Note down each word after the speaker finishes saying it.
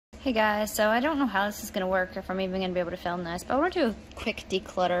Hey guys, so I don't know how this is going to work, if I'm even going to be able to film this, but I want to do a quick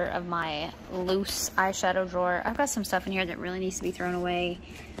declutter of my loose eyeshadow drawer. I've got some stuff in here that really needs to be thrown away.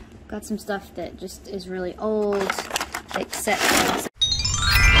 I've got some stuff that just is really old, except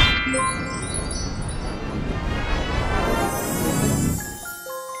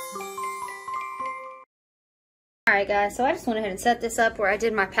Alright guys, so I just went ahead and set this up where I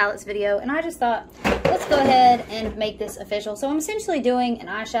did my palettes video, and I just thought, let's go ahead and make this official. So I'm essentially doing an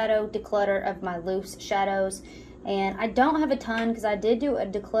eyeshadow declutter of my loose shadows, and I don't have a ton because I did do a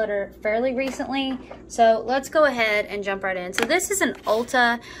declutter fairly recently. So let's go ahead and jump right in. So this is an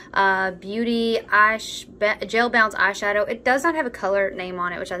Ulta Beauty Gel Bounce eyeshadow. It does not have a color name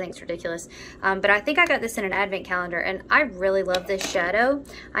on it, which I think is ridiculous. But I think I got this in an advent calendar, and I really love this shadow.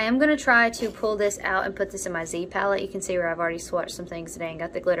 I am going to try to pull this out and put this in my Z palette. You can see where I've already swatched some things today and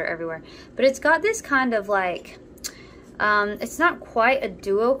got the glitter everywhere. But it's got this kind of like, it's not quite a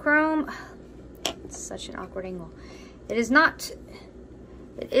duochrome. It's such an awkward angle. It isn't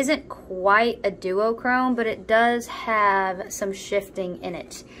quite a duochrome, but it does have some shifting in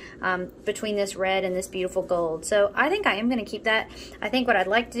it between this red and this beautiful gold. So I think I am going to keep that. I think what I'd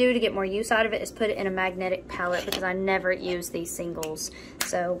like to do to get more use out of it is put it in a magnetic palette, because I never use these singles.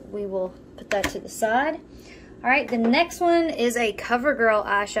 So we will put that to the side. All right, the next one is a CoverGirl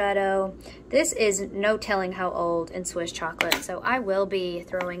eyeshadow. This is no telling how old in Swiss chocolate, so I will be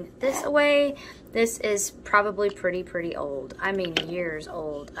throwing this away. This is probably pretty old. I mean, years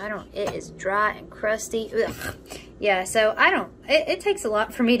old. It is dry and crusty. Ugh. Yeah, so it takes a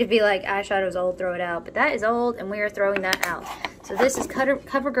lot for me to be like, eyeshadow's old, throw it out, but that is old, and we are throwing that out. So this is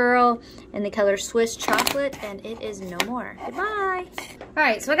CoverGirl in the color Swiss Chocolate, and it is no more. Goodbye. All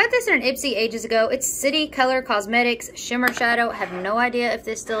right, so I got this in an Ipsy ages ago. It's City Color Cosmetics Shimmer Shadow. I have no idea if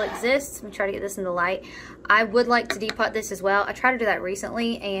this still exists. Let me try to get this in the light. I would like to depot this as well. I tried to do that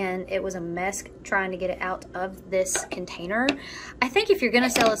recently, and it was a mess trying to get it out of this container. I think if you're gonna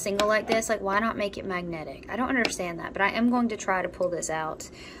sell a single like this, like, why not make it magnetic? I don't understand that, but I am going to try to pull this out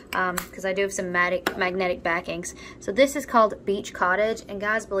because I do have some magnetic backings. So this is called Beach Cottage, and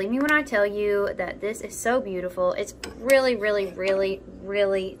guys, believe me when I tell you that this is so beautiful. It's really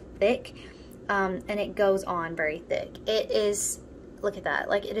thick, and it goes on very thick. It is, look at that,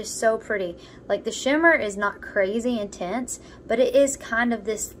 like, it is so pretty. Like, the shimmer is not crazy intense, but it is kind of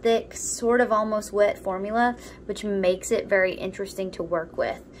this thick, sort of almost wet formula, which makes it very interesting to work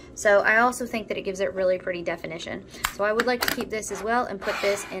with. So I also think that it gives it really pretty definition. So I would like to keep this as well and put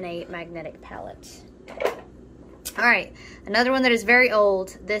this in a magnetic palette. All right, another one that is very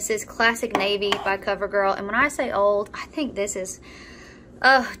old. This is Classic Navy by CoverGirl, and when I say old, I think this is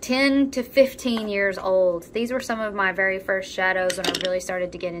 10 to 15 years old. These were some of my very first shadows when I really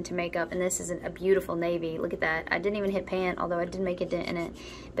started to get into makeup, and this is a beautiful navy. Look at that. I didn't even hit pan, although I did make a dent in it.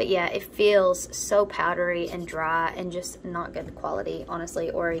 But yeah, it feels so powdery and dry and just not good quality,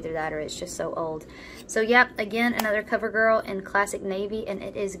 honestly, or either that or it's just so old. So yeah, again, another CoverGirl in Classic Navy, and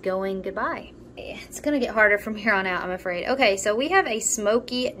it is going goodbye. It's gonna get harder from here on out, I'm afraid. Okay, so we have a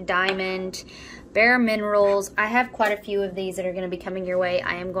Smoky Diamond Bare Minerals. I have quite a few of these that are going to be coming your way.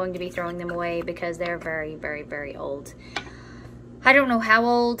 I am going to be throwing them away because they're very old. I don't know how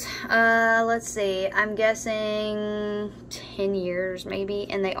old. Let's see. I'm guessing 10 years maybe.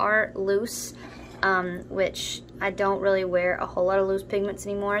 And they are loose, which I don't really wear a whole lot of loose pigments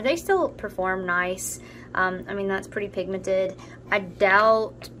anymore. They still perform nice. I mean, that's pretty pigmented. I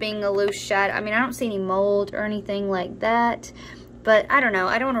doubt being a loose shadow. I mean, I don't see any mold or anything like that. But I don't know,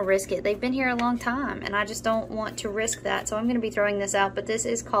 I don't want to risk it. They've been here a long time, and I just don't want to risk that. So I'm going to be throwing this out, but this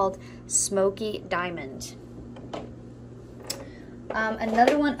is called Smoky Diamond.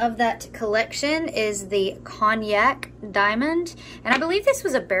 Another one of that collection is the Cognac Diamond. And I believe this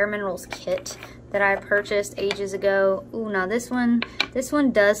was a Bare Minerals kit that I purchased ages ago. Ooh, now this one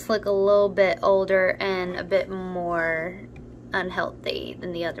does look a little bit older and a bit more unhealthy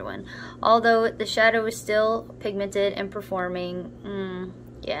than the other one, although the shadow is still pigmented and performing.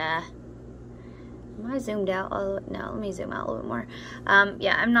 Yeah, am I zoomed out? Oh no, let me zoom out a little bit more.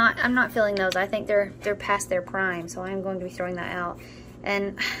 Yeah, I'm not feeling those. I think they're past their prime, so I'm going to be throwing that out.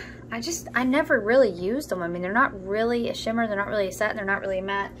 And I never really used them. I mean, they're not really a shimmer, they're not really a satin, they're not really a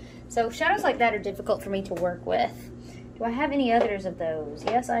matte, so shadows like that are difficult for me to work with. Do I have any others of those?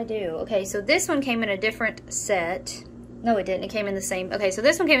 Yes, I do. Okay, so this one came in a different set. No, it didn't. It came in the same. Okay, so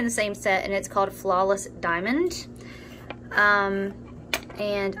this one came in the same set, and it's called Flawless Diamond.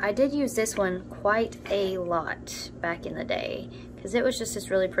 And I did use this one quite a lot back in the day because it was just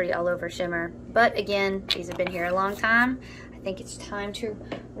this really pretty all over shimmer. But again, these have been here a long time. I think it's time to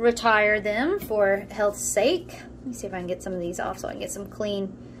retire them for health's sake. Let me see if I can get some of these off so I can get some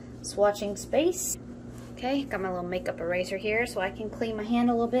clean swatching space. Okay, got my little makeup eraser here so I can clean my hand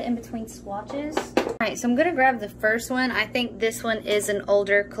a little bit in between swatches. All right, so I'm gonna grab the first one. I think this one is an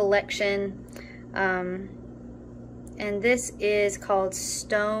older collection. And this is called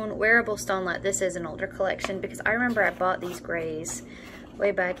Wearable Stone Light. This is an older collection because I remember I bought these grays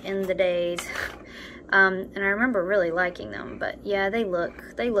way back in the days. And I remember really liking them, but yeah, they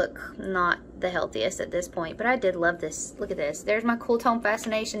look not the healthiest at this point, but I did love this. Look at this. There's my cool tone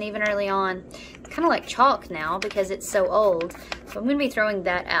fascination even early on. It's kind of like chalk now because it's so old, so I'm going to be throwing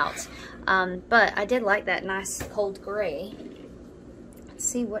that out. But I did like that nice cold gray. Let's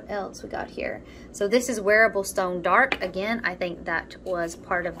see what else we got here. So this is Wearable Stone Dark. Again, I think that was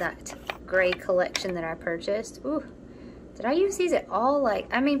part of that gray collection that I purchased. Ooh. Did I use these at all? Like,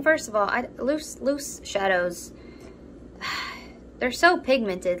 I mean, first of all, loose shadows, they're so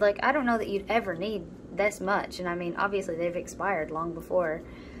pigmented. Like, I don't know that you'd ever need this much. And I mean, obviously they've expired long before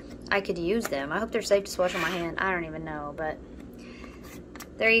I could use them. I hope they're safe to swatch on my hand. I don't even know, but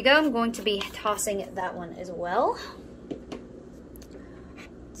there you go. I'm going to be tossing that one as well.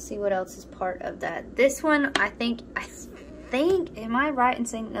 Let's see what else is part of that. This one, I think, am I right in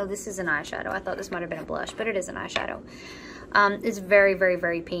saying, no, this is an eyeshadow. I thought this might have been a blush, but it is an eyeshadow. It's very, very,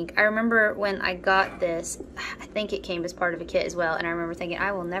 very pink. I remember when I got this, I think it came as part of a kit as well, and I remember thinking,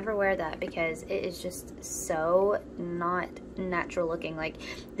 I will never wear that because it is just so not natural looking. Like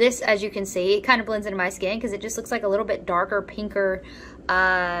this, as you can see, it kind of blends into my skin because it just looks like a little bit darker, pinker,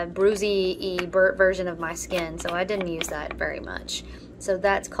 bruisey-y version of my skin, so I didn't use that very much. So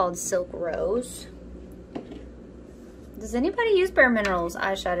that's called Silk Rose. Does anybody use Bare Minerals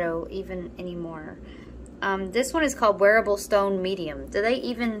eyeshadow even anymore? This one is called Wearable Stone Medium. Do they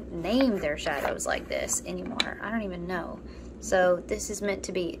even name their shadows like this anymore? I don't even know. So this is meant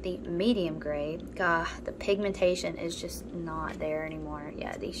to be the medium gray. God, the pigmentation is just not there anymore.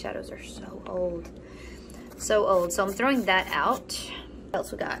 Yeah, these shadows are so old. So old. So I'm throwing that out. What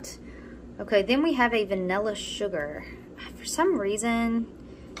else we got? Okay, then we have a Vanilla Sugar. For some reason,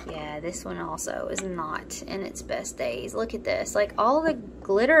 yeah, this one also is not in its best days. Look at this. Like, all the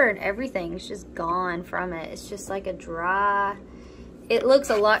glitter and everything is just gone from it. It's just like a dry... It looks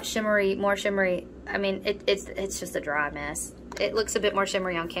a lot shimmery, more shimmery. I mean, it's just a dry mess. It looks a bit more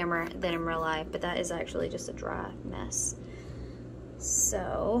shimmery on camera than in real life, but that is actually just a dry mess.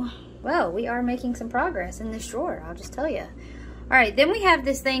 So, well, we are making some progress in this drawer, I'll just tell you. All right, then we have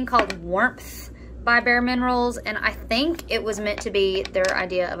this thing called Warmth by Bare Minerals, and I think it was meant to be their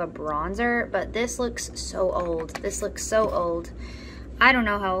idea of a bronzer, but this looks so old. This looks so old. I don't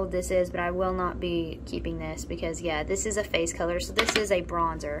know how old this is, but I will not be keeping this because, yeah, this is a face color, so this is a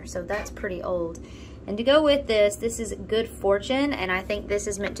bronzer, so that's pretty old. And to go with this, this is Good Fortune, and I think this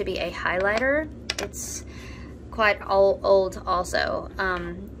is meant to be a highlighter. It's quite old also.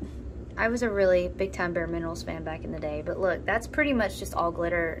 I was a really big time Bare Minerals fan back in the day, but look, that's pretty much just all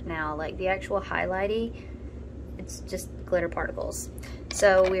glitter now. Like the actual highlighty, it's just glitter particles.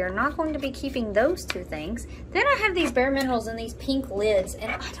 So we are not going to be keeping those two things. Then I have these Bare Minerals in these pink lids,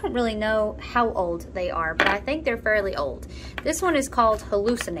 and I don't really know how old they are, but I think they're fairly old. This one is called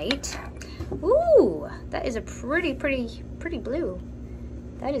Hallucinate. Ooh, that is a pretty blue.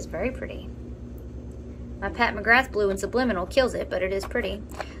 That is very pretty. My Pat McGrath blue and Subliminal kills it, but it is pretty.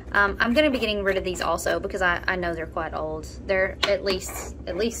 I'm going to be getting rid of these also because I know they're quite old. They're at least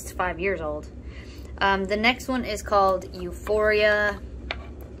 5 years old. The next one is called Euphoria.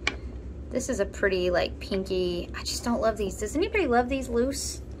 This is a pretty like pinky. I just don't love these. Does anybody love these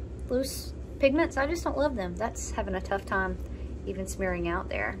loose pigments? I just don't love them. That's having a tough time even smearing out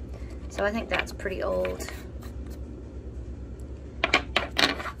there. So I think that's pretty old.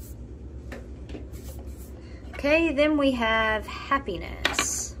 Okay, then we have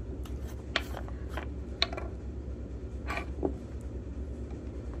Happiness.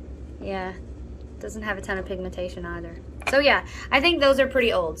 Yeah, doesn't have a ton of pigmentation either. So yeah, I think those are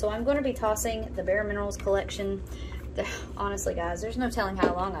pretty old. So I'm going to be tossing the Bare Minerals collection. Honestly, guys, there's no telling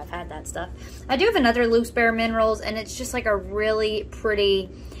how long I've had that stuff. I do have another loose Bare Minerals, and it's just like a really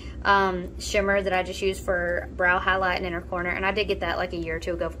pretty shimmer that I just use for brow highlight and inner corner, and I did get that like a year or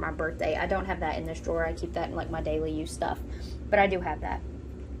two ago for my birthday. I don't have that in this drawer. I keep that in like my daily use stuff, but I do have that.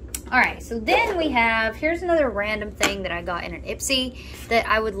 All right, so then we have, here's another random thing that I got in an Ipsy that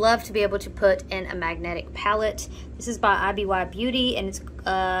I would love to be able to put in a magnetic palette. This is by IBY Beauty, and it's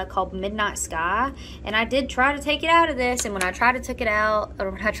called Midnight Sky, and I did try to take it out of this, and when I tried to take it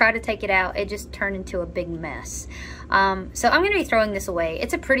out, it just turned into a big mess. So I'm going to be throwing this away.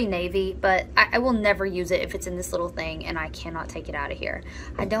 It's a pretty navy, but I will never use it if it's in this little thing and I cannot take it out of here.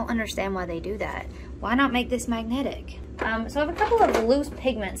 I don't understand why they do that. Why not make this magnetic? So I have a couple of loose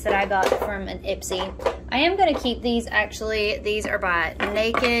pigments that I got from an Ipsy. I am going to keep these, actually. These are by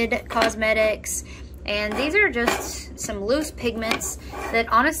Naked Cosmetics, and these are just some loose pigments that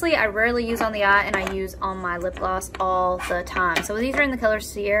honestly I rarely use on the eye, and I use on my lip gloss all the time. So these are in the color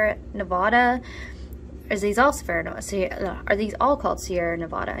Sierra Nevada. Are these all Are these all called Sierra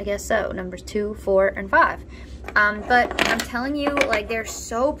Nevada? I guess so. Numbers 2, 4, and 5. But I'm telling you, like, they're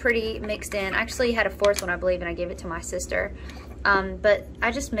so pretty mixed in. I actually had a fourth one, I believe, and I gave it to my sister. But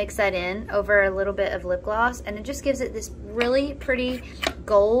I just mix that in over a little bit of lip gloss, and it just gives it this really pretty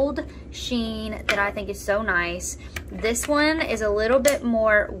gold sheen that I think is so nice. This one is a little bit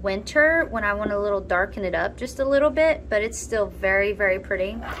more winter when I want to little darken it up just a little bit, but it's still very, very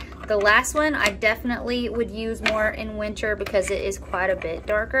pretty. The last one I definitely would use more in winter because it is quite a bit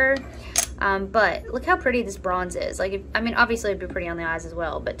darker. But look how pretty this bronze is. Like, I mean, obviously it'd be pretty on the eyes as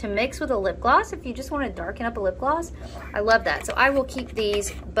well, but to mix with a lip gloss, if you just want to darken up a lip gloss, I love that. So I will keep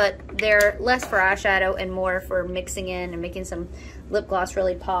these, but they're less for eyeshadow and more for mixing in and making some lip gloss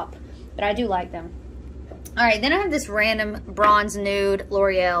really pop. But I do like them. All right, then I have this random bronze nude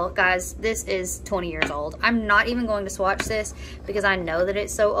L'Oreal. Guys, this is 20 years old. I'm not even going to swatch this because I know that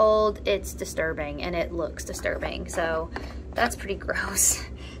it's so old. It's disturbing and it looks disturbing. So that's pretty gross.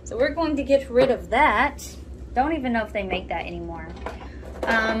 So we're going to get rid of that. Don't even know if they make that anymore.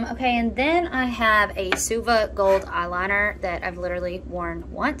 Okay, and then I have a Suva Gold eyeliner that I've literally worn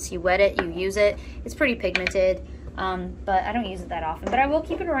once. You wet it, you use it. It's pretty pigmented, but I don't use it that often. But I will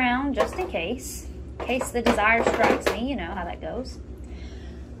keep it around just in case the desire strikes me. You know how that goes.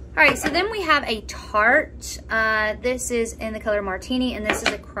 All right, so then we have a Tarte. This is in the color Martini, and this is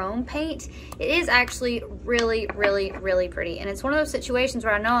a chrome paint. It is actually really, really, really pretty. And it's one of those situations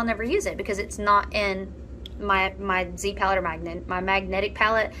where I know I'll never use it because it's not in my Z palette or my magnetic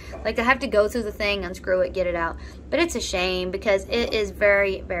palette. Like, I have to go through the thing, unscrew it, get it out. But it's a shame because it is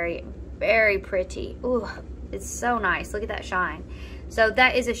very, very, very pretty. Ooh, it's so nice. Look at that shine. So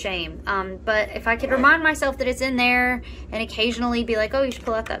that is a shame. But if I could remind myself that it's in there and occasionally be like, oh, you should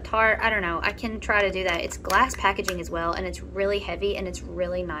pull out that Tarte, I don't know. I can try to do that. It's glass packaging as well, and it's really heavy and it's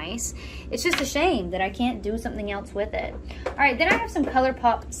really nice. It's just a shame that I can't do something else with it. All right, then I have some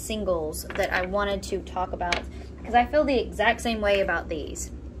ColourPop singles that I wanted to talk about because I feel the exact same way about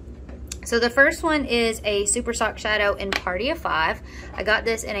these. So the first one is a Super Sock Shadow in Party of 5. I got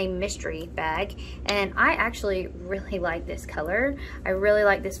this in a mystery bag, and I actually really like this color. I really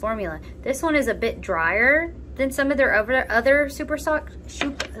like this formula. This one is a bit drier than some of their other Super Shock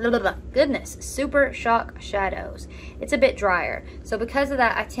shadows. It's a bit drier. So because of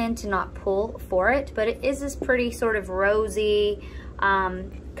that, I tend to not pull for it, but it is this pretty sort of rosy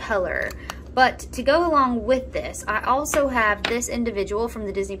color. But to go along with this, I also have this individual from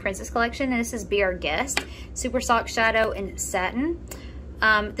the Disney Princess Collection, and this is Be Our Guest, Super Sock Shadow in Satin.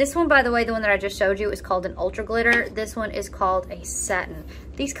 This one, by the way, the one that I just showed you, is called an Ultra Glitter. This one is called a Satin.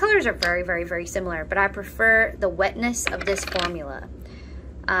 These colors are very, very, very similar, but I prefer the wetness of this formula.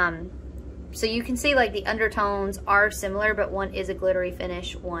 So you can see, like, the undertones are similar, but one is a glittery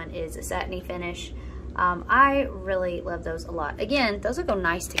finish, one is a satiny finish. I really love those a lot. Again, those would go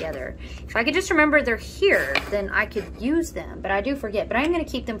nice together. If I could just remember they're here, then I could use them, but I do forget. But I'm going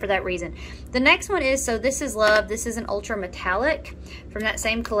to keep them for that reason. The next one is, so this is Love. This is an ultra metallic from that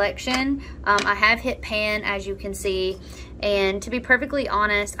same collection. I have hit pan, as you can see. And to be perfectly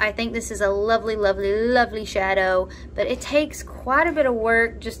honest, I think this is a lovely, lovely, lovely shadow, but it takes quite a bit of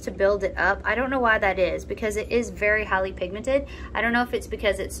work just to build it up. I don't know why that is, because it is very highly pigmented. I don't know if it's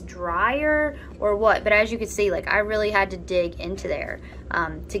because it's drier or what, but as you can see, like, I really had to dig into there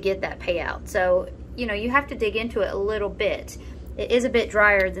to get that payout. So, you know, you have to dig into it a little bit. It is a bit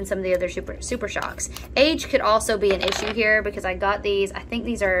drier than some of the other Super Shocks. Age could also be an issue here because I got these, I think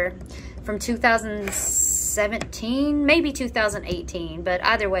these are from 2017, maybe 2018, but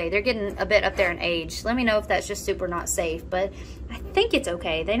either way, they're getting a bit up there in age. Let me know if that's just super not safe, but I think it's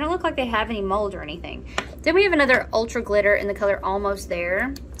okay. They don't look like they have any mold or anything. Then we have another Ultra Glitter in the color Almost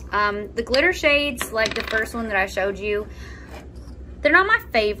There. The glitter shades, like the first one that I showed you, they're not my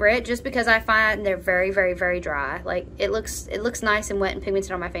favorite just because I find they're very, very, very dry. Like, it looks nice and wet and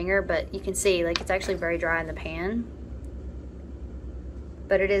pigmented on my finger, but you can see, like, it's actually very dry in the pan.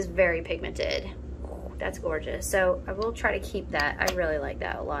 But it is very pigmented. Ooh, that's gorgeous. So I will try to keep that. I really like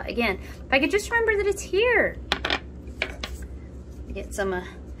that a lot. Again, if I could just remember that it's here. Get some,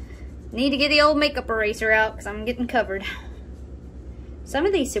 need to get the old makeup eraser out because I'm getting covered. Some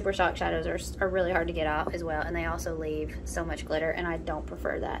of these Super Shock shadows are really hard to get out as well, and they also leave so much glitter, and I don't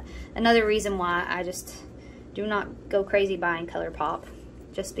prefer that. Another reason why I just do not go crazy buying ColourPop,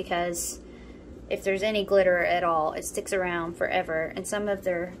 just because if there's any glitter at all, it sticks around forever, and some of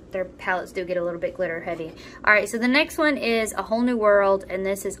their palettes do get a little bit glitter heavy. All right, so the next one is A Whole New World, and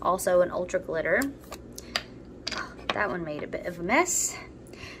this is also an ultra glitter. Oh, that one made a bit of a mess.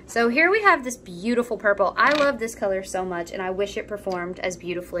 So here we have this beautiful purple. I love this color so much, and I wish it performed as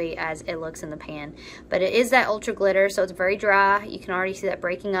beautifully as it looks in the pan. But it is that ultra glitter, so it's very dry. You can already see that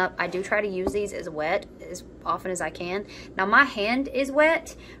breaking up. I do try to use these as wet as often as I can. Now my hand is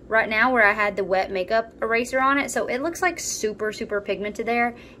wet right now where I had the wet makeup eraser on it, so it looks like super, super pigmented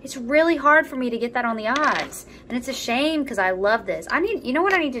there. It's really hard for me to get that on the eyes, and it's a shame because I love this. You know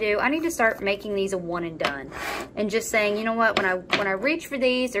what I need to do? I need to start making these a one and done, and just saying, you know what, when I reach for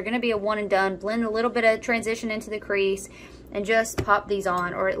these, they're gonna be a one and done. Blend a little bit of transition into the crease and just pop these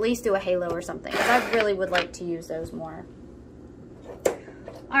on, or at least do a halo or something, because I really would like to use those more.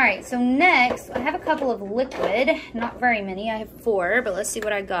 All right, so next, I have a couple of liquid, not very many, I have 4, but let's see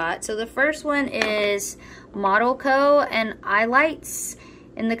what I got. So the first one is Model Co. and Eyelights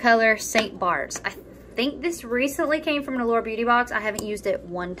in the color St. Bart's. I think this recently came from an Allure Beauty Box. I haven't used it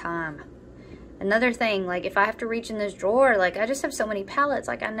one time. Another thing, like if I have to reach in this drawer, like I just have so many palettes,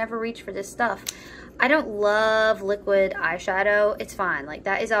 like I never reach for this stuff. I don't love liquid eyeshadow. It's fine. Like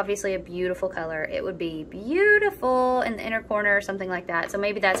that is obviously a beautiful color. It would be beautiful in the inner corner or something like that. So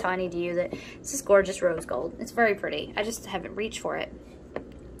maybe that's how I need to use it. This is gorgeous rose gold. It's very pretty. I just haven't reached for it.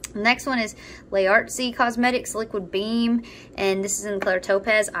 The next one is L'Artsy Cosmetics Liquid Beam, and this is in the color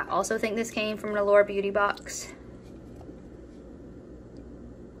Topaz. I also think this came from an Allure Beauty Box.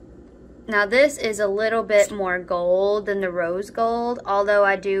 Now this is a little bit more gold than the rose gold, although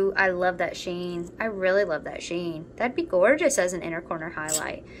I love that sheen. I really love that sheen. That'd be gorgeous as an inner corner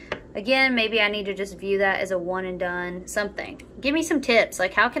highlight. Again, maybe I need to just view that as a one and done something. Give me some tips,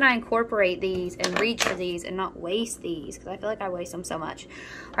 like how can I incorporate these and reach for these and not waste these, because I feel like I waste them so much.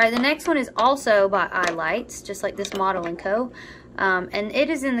 All right, the next one is also by Eyelights, just like this Model & Co. And it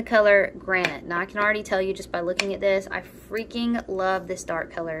is in the color Granite. Now I can already tell you just by looking at this, I freaking love this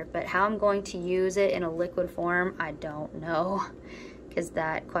dark color, but how I'm going to use it in a liquid form, I don't know, because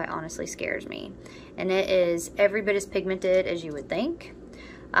that quite honestly scares me. And it is every bit as pigmented as you would think.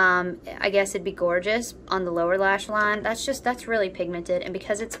 I guess it'd be gorgeous on the lower lash line. That's really pigmented, and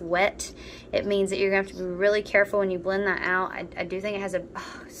because it's wet, it means that you're gonna have to be really careful when you blend that out. I do think it has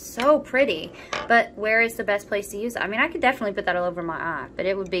so pretty, but where is the best place to use it? I mean, I could definitely put that all over my eye, but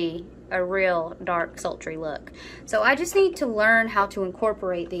it would be a real dark, sultry look. So I just need to learn how to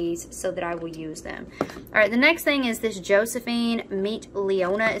incorporate these so that I will use them. All right, the next thing is this Josephine Meet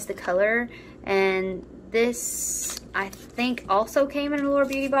Leona is the color, and this, I think, also came in an Allure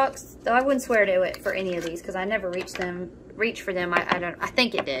Beauty Box, though I wouldn't swear to it for any of these because I never reached for them. I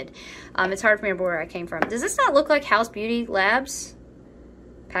think it did. It's hard for me to remember where I came from. Does this not look like House Beauty Labs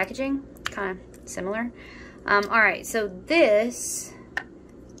packaging? Kind of similar. All right, so this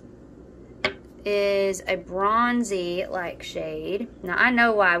is a bronzy like shade. Now I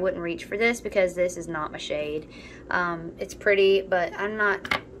know why I wouldn't reach for this, because this is not my shade. It's pretty, but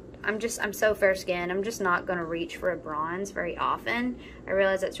I'm so fair skinned. I'm just not going to reach for a bronze very often. I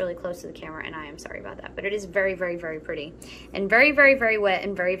realize that's really close to the camera, and I am sorry about that, but it is very, very, very pretty and very, very, very wet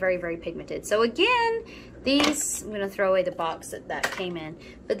and very, very, very pigmented. So again, these, I'm going to throw away the box that came in,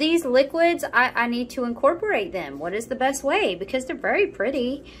 but these liquids, I need to incorporate them. What is the best way? Because they're very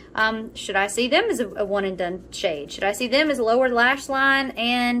pretty. Should I see them as a one and done shade? Should I see them as lower lash line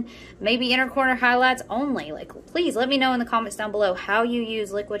and maybe inner corner highlights only? Like, please let me know in the comments down below how you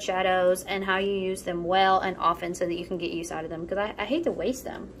use liquid shadows and how you use them well and often so that you can get use out of them, because I hate to waste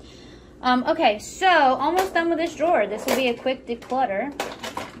them. Okay, so almost done with this drawer. This will be a quick declutter.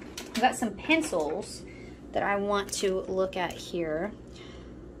 I've got some pencils that I want to look at here.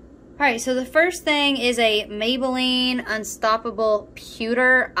 All right, so the first thing is a Maybelline Unstoppable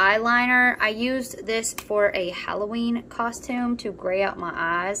Pewter eyeliner. I used this for a Halloween costume to gray out my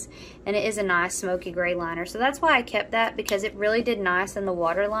eyes, and it is a nice smoky gray liner. So that's why I kept that, because it really did nice in the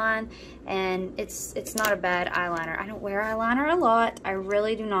waterline, and it's not a bad eyeliner. I don't wear eyeliner a lot, I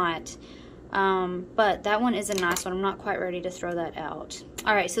really do not. But that one is a nice one. I'm not quite ready to throw that out.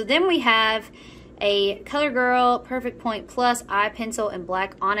 All right, so then we have a CoverGirl Perfect Point Plus eye pencil in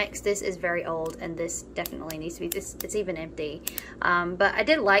black onyx. This is very old, and this definitely needs to be, it's even empty. But I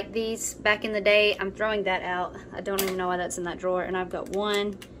did like these back in the day. I'm throwing that out. I don't even know why that's in that drawer. And I've got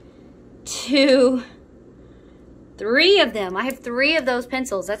 1, 2, 3 of them. I have 3 of those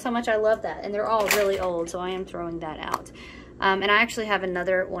pencils. That's how much I love that. And they're all really old, so I am throwing that out. And I actually have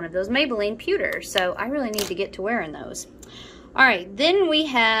another one of those Maybelline pewters, so I really need to get to wearing those. All right, then we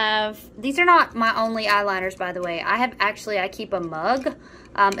have, these are not my only eyeliners, by the way. I keep a mug,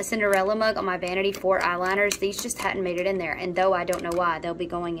 a Cinderella mug on my vanity for eyeliners. These just hadn't made it in there, and though I don't know why, they'll be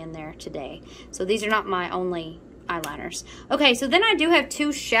going in there today. So these are not my only eyeliners. Okay, so then I do have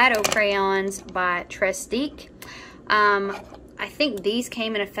 2 shadow crayons by Trestique. I think these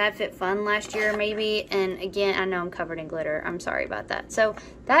came in a FabFitFun last year maybe, and again, I know I'm covered in glitter. I'm sorry about that. So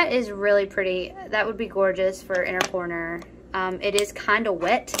that is really pretty. That would be gorgeous for inner corner. It is kind of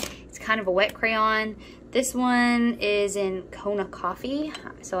wet. It's kind of a wet crayon. This one is in Kona Coffee,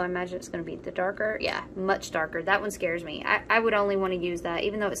 so I imagine it's going to be the darker. Yeah, much darker. That one scares me. I would only want to use that,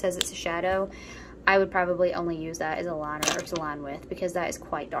 even though it says it's a shadow, I would probably only use that as a liner or to line with because that is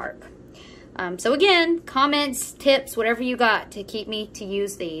quite dark. So again, comments, tips, whatever you got to keep me to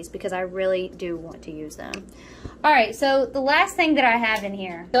use these because I really do want to use them. All right, so the last thing that I have in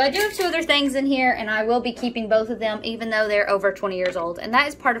here. So I do have 2 other things in here, and I will be keeping both of them even though they're over 20 years old. And that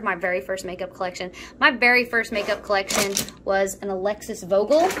is part of my very first makeup collection. My very first makeup collection was an Alexis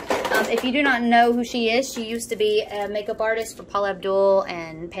Vogel. If you do not know who she is, she used to be a makeup artist for Paula Abdul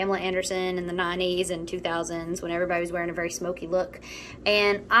and Pamela Anderson in the 90s and 2000s when everybody was wearing a very smoky look.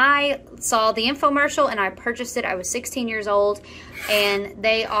 And I saw the infomercial and I purchased it. I was 16 years old, and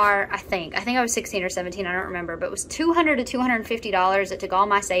they are, I think I was 16 or 17, I don't remember, but it was $200 to $250. It took all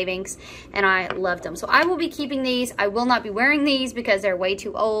my savings, and I loved them. So I will be keeping these. I will not be wearing these because they're way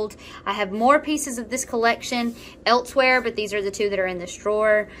too old. I have more pieces of this collection elsewhere, but these are the 2 that are in this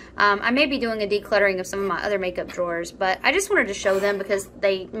drawer. I may be doing a decluttering of some of my other makeup drawers, but I just wanted to show them because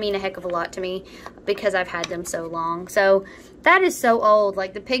they mean a heck of a lot to me because I've had them so long. So that is so old.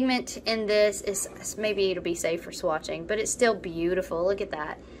 Like the pigment in this is, maybe it'll be safe for swatching, but it's still beautiful. Look at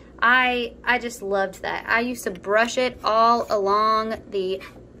that. I just loved that. I used to brush it all along the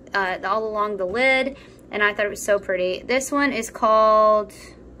lid, and I thought it was so pretty. This one is called,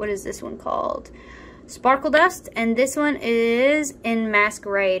 what is this one called? Sparkle Dust, and this one is in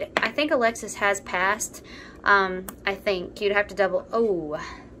Masquerade. I think Alexis has passed. I think you'd have to double. Oh,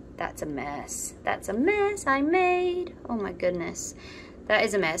 that's a mess. That's a mess I made. Oh my goodness. That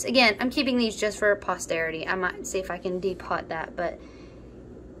is a mess. Again, I'm keeping these just for posterity. I might see if I can depot that, but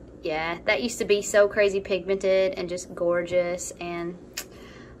yeah, that used to be so crazy pigmented and just gorgeous, and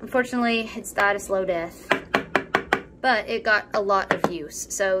unfortunately it's died a slow death, but it got a lot of use.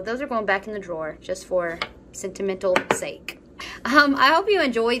 So those are going back in the drawer just for sentimental sake. I hope you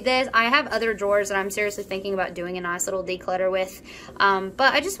enjoyed this. I have other drawers that I'm seriously thinking about doing a nice little declutter with.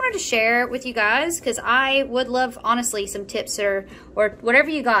 But I just wanted to share with you guys because I would love, honestly, some tips or whatever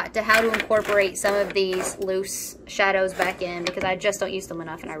you got to how to incorporate some of these loose shadows back in because I just don't use them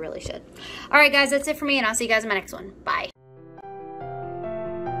enough and I really should. All right, guys, that's it for me, and I'll see you guys in my next one. Bye.